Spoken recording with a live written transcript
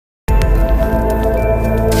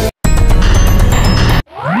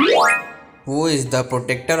Who is the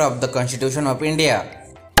protector of the Constitution of India?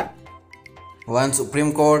 1.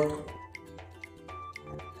 Supreme Court.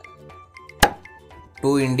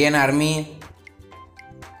 2. Indian Army.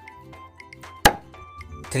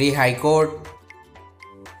 3. High Court.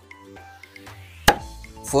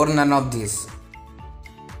 4. None of these.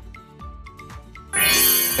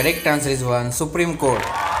 Correct answer is 1. Supreme Court.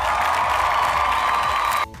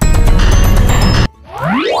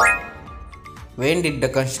 When did the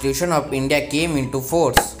Constitution of India came into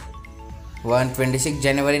force? 1. 26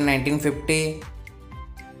 January 1950.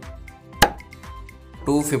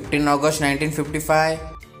 2. 15 August 1955.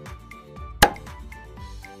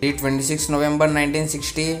 3. 26 November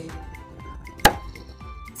 1960.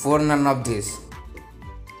 4. None of these.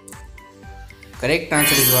 Correct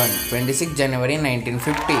answer is 1. 26 January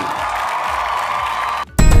 1950.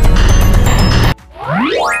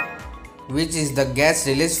 Which is the gas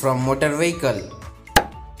released from motor vehicle?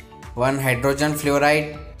 1. Hydrogen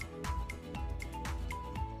fluoride.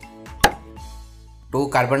 2.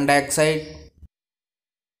 Carbon dioxide.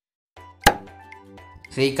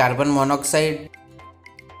 3. Carbon monoxide.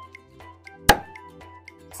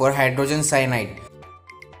 4. Hydrogen cyanide.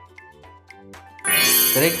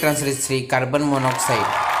 Correct answer is 3. Carbon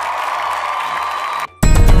monoxide.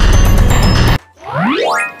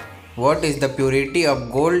 What is the purity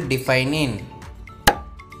of gold defined in?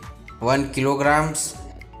 1 kilograms.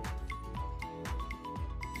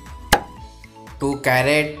 2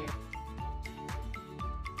 carat.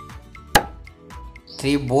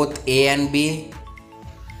 3 both A and B.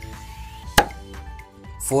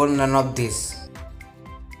 4 none of this.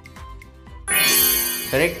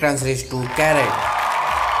 Correct answer is 2 carat.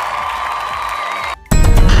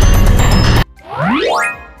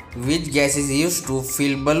 Which gas is used to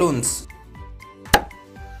fill balloons?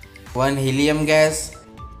 1 helium gas.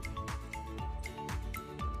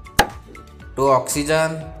 2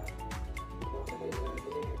 oxygen.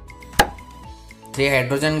 3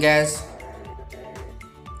 hydrogen gas.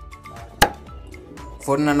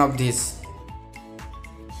 4 none of these.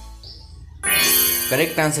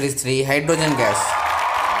 Correct answer is 3 hydrogen gas.